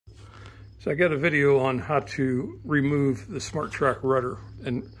So I got a video on how to remove the Smart Track rudder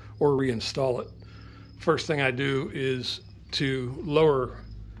or reinstall it. First thing I do is to lower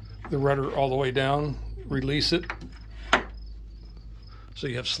the rudder all the way down, release it, so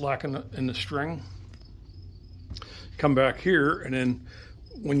you have slack in the string. Come back here, and then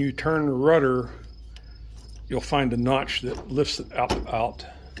when you turn the rudder, you'll find a notch that lifts it out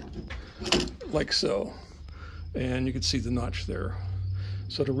like so, and you can see the notch there.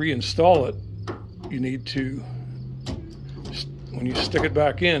 So to reinstall it, you need to, when you stick it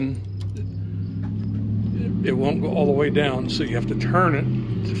back in, it won't go all the way down, so you have to turn it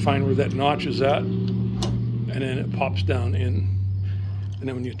to find where that notch is at, and then it pops down in. And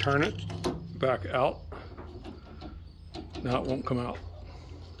then when you turn it back out, now it won't come out.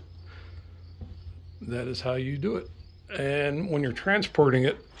 That is how you do it. And when you're transporting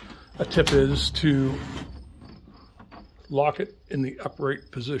it, a tip is to lock it in the upright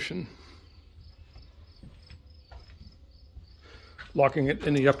position. Locking it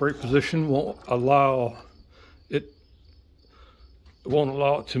in the upright position won't allow it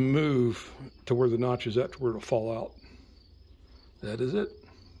to move to where the notch is at, to where it'll fall out. That is it.